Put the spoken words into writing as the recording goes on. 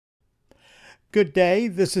Good day,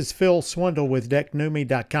 this is Phil Swindall with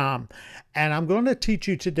DeckNewMe.com, and I'm going to teach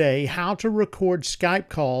you today how to record Skype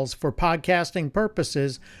calls for podcasting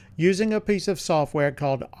purposes using a piece of software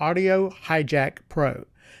called Audio HiJack Pro.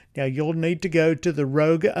 Now you'll need to go to the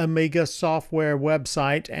Rogue Amiga software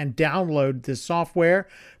website and download this software,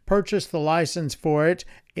 purchase the license for it,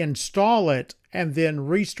 install it, and then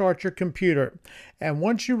restart your computer. And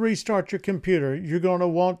once you restart your computer, you're going to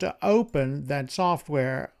want to open that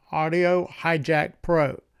software, Audio HiJack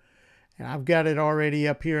Pro. And I've got it already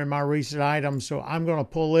up here in my recent items, so I'm going to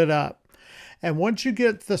pull it up. And once you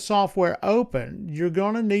get the software open, you're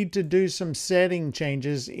going to need to do some setting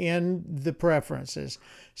changes in the preferences.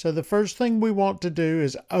 So the first thing we want to do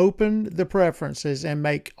is open the preferences and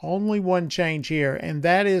make only one change here, and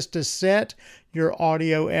that is to set your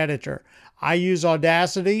audio editor. I use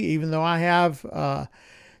Audacity, even though I have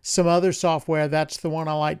some other software. That's the one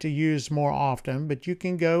I like to use more often, but you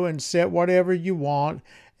can go and set whatever you want.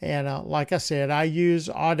 And like I said, I use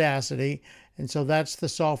Audacity, and so that's the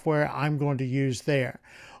software I'm going to use there.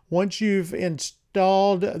 Once you've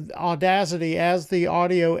installed Audacity as the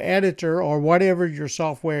audio editor or whatever your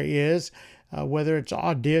software is, whether it's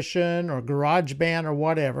Audition or GarageBand or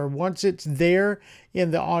whatever, once it's there in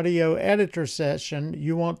the audio editor session,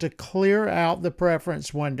 you want to clear out the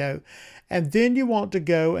preference window. And then you want to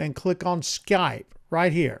go and click on Skype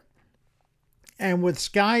right here. And with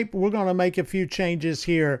Skype, we're going to make a few changes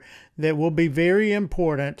here that will be very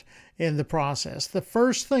important in the process. The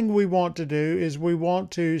first thing we want to do is we want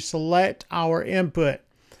to select our input.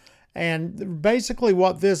 And basically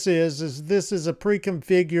what this is this is a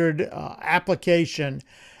pre-configured application.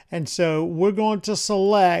 And so we're going to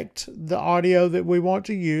select the audio that we want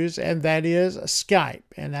to use, and that is Skype.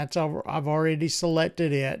 And that's I've already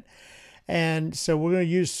selected it. And so we're going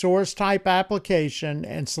to use source type application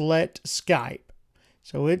and select Skype.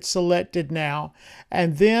 So it's selected now.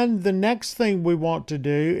 And then the next thing we want to do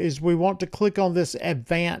is we want to click on this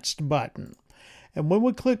advanced button. And when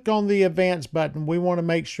we click on the advanced button, we want to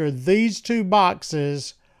make sure these two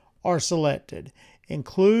boxes are selected.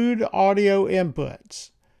 Include audio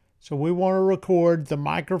inputs. So we want to record the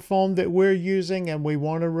microphone that we're using, and we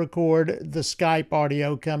want to record the Skype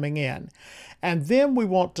audio coming in. And then we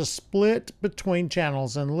want to split between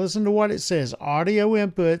channels, and listen to what it says. Audio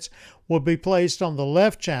inputs will be placed on the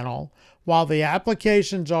left channel, while the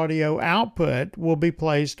application's audio output will be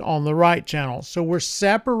placed on the right channel. So we're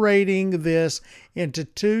separating this into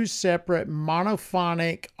two separate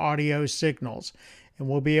monophonic audio signals. And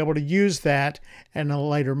we'll be able to use that in a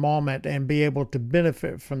later moment and be able to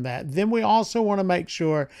benefit from that. Then we also want to make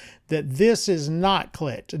sure that this is not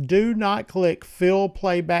clicked. Do not click fill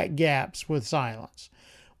playback gaps with silence.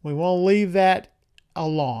 We want to leave that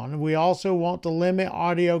alone. We also want to limit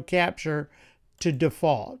audio capture to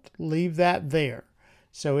default. Leave that there.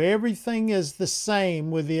 So everything is the same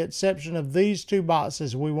with the exception of these two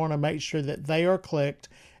boxes. We want to make sure that they are clicked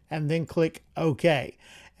and then click OK.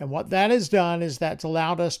 And what that has done is that's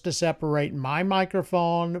allowed us to separate my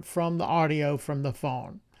microphone from the audio from the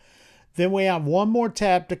phone. Then we have one more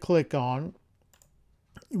tab to click on.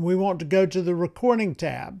 We want to go to the recording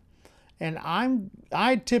tab. And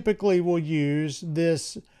I typically will use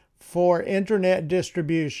this for internet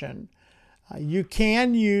distribution. You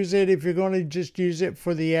can use it if you're going to just use it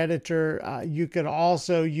for the editor. You could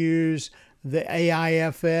also use the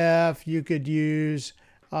AIFF. You could use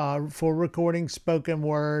for recording spoken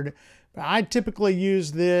word. But I typically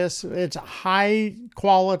use this. It's a high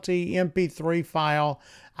quality MP3 file.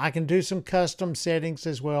 I can do some custom settings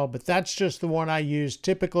as well, but that's just the one I use.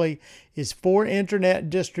 Typically is for internet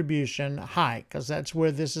distribution high, because that's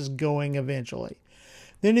where this is going eventually.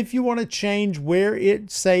 Then if you want to change where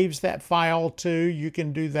it saves that file to, you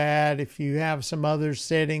can do that. If you have some other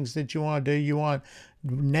settings that you want to do, you want to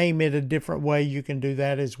name it a different way, you can do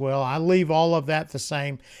that as well. I leave all of that the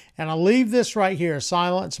same. And I leave this right here,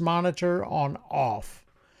 silence monitor on off.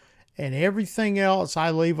 And everything else I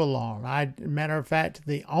leave alone. Matter of fact,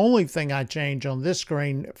 the only thing I change on this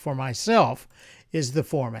screen for myself is the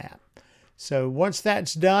format. So once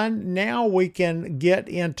that's done, now we can get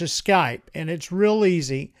into Skype. And it's real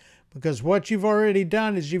easy, because what you've already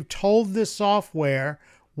done is you've told this software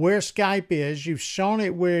where Skype is. You've shown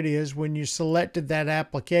it where it is when you selected that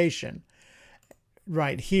application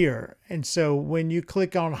right here. And so when you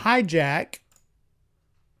click on HiJack,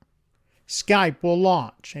 Skype will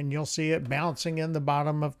launch, and you'll see it bouncing in the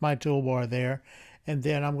bottom of my toolbar there. And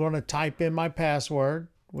then I'm going to type in my password,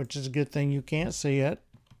 which is a good thing you can't see it.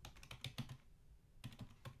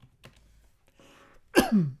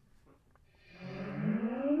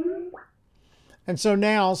 And so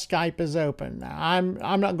now Skype is open. Now,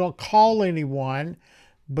 I'm not going to call anyone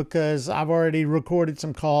because I've already recorded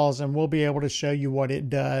some calls, and we'll be able to show you what it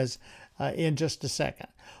does in just a second.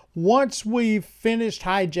 Once we've finished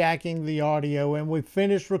hijacking the audio and we've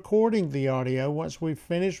finished recording the audio, once we've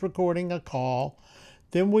finished recording a call,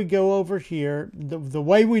 then we go over here. The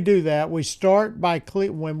way we do that, we start by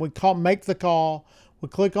when we make the call, we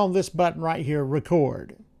click on this button right here,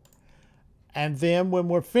 record. And then when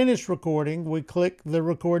we're finished recording, we click the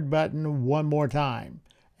record button one more time.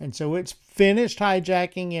 And so it's finished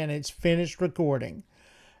hijacking and it's finished recording.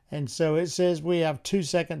 And so it says we have 2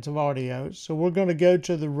 seconds of audio. So we're going to go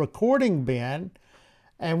to the recording bin,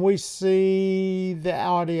 and we see the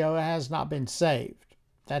audio has not been saved.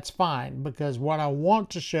 That's fine, because what I want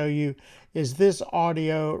to show you is this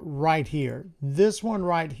audio right here. This one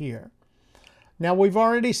right here. Now we've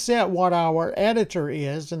already set what our editor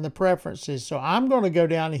is in the preferences. So I'm going to go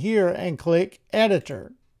down here and click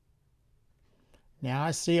Editor. Now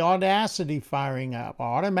I see Audacity firing up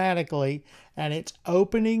automatically, and it's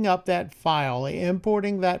opening up that file,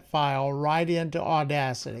 importing that file right into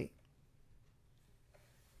Audacity.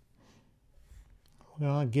 We're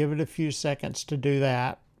going to give it a few seconds to do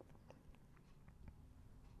that.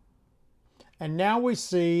 And now we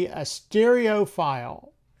see a stereo file.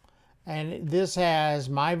 And this has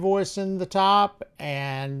my voice in the top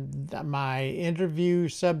and my interview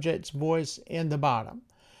subject's voice in the bottom.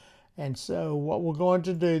 And so what we're going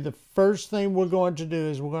to do, the first thing we're going to do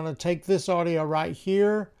is we're going to take this audio right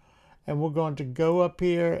here, and we're going to go up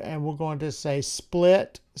here and we're going to say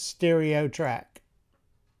split stereo track.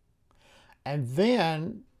 And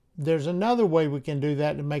then there's another way we can do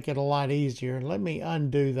that to make it a lot easier. Let me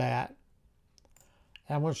undo that.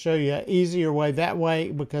 I'm going to show you an easier way that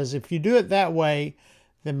way, because if you do it that way,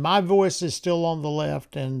 then my voice is still on the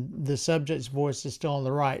left and the subject's voice is still on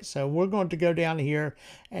the right. So we're going to go down here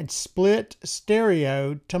and split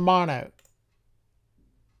stereo to mono.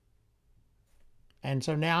 And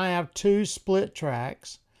so now I have 2 split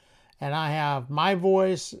tracks, and I have my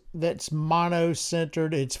voice that's mono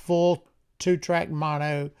centered. It's full 2-track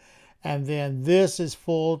mono. And then this is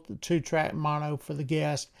full 2-track mono for the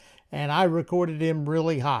guest. And I recorded him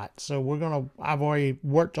really hot. So I've already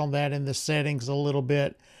worked on that in the settings a little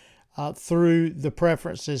bit through the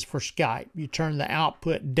preferences for Skype. You turn the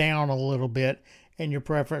output down a little bit in your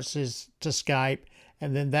preferences to Skype,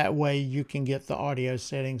 and then that way you can get the audio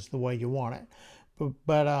settings the way you want it.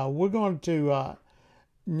 But we're going to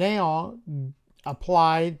now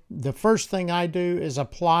apply, the first thing I do is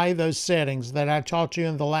apply those settings that I taught you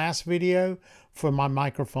in the last video for my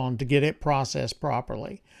microphone to get it processed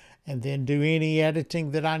properly. And then do any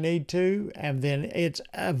editing that I need to, and then it's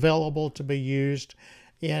available to be used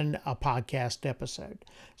in a podcast episode.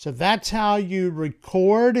 So that's how you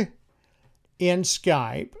record in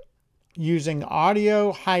Skype using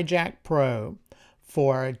Audio HiJack Pro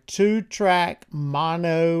for a 2-track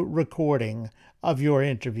mono recording of your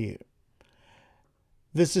interview.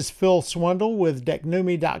 This is Phil Swindall with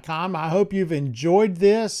DeckNewMe.com. I hope you've enjoyed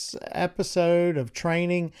this episode of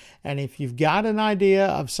training. And if you've got an idea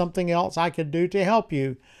of something else I could do to help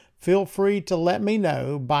you, feel free to let me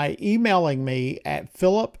know by emailing me at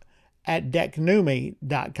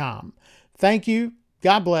Phillip@DeckNewMe.com. Thank you,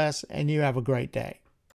 God bless, and you have a great day.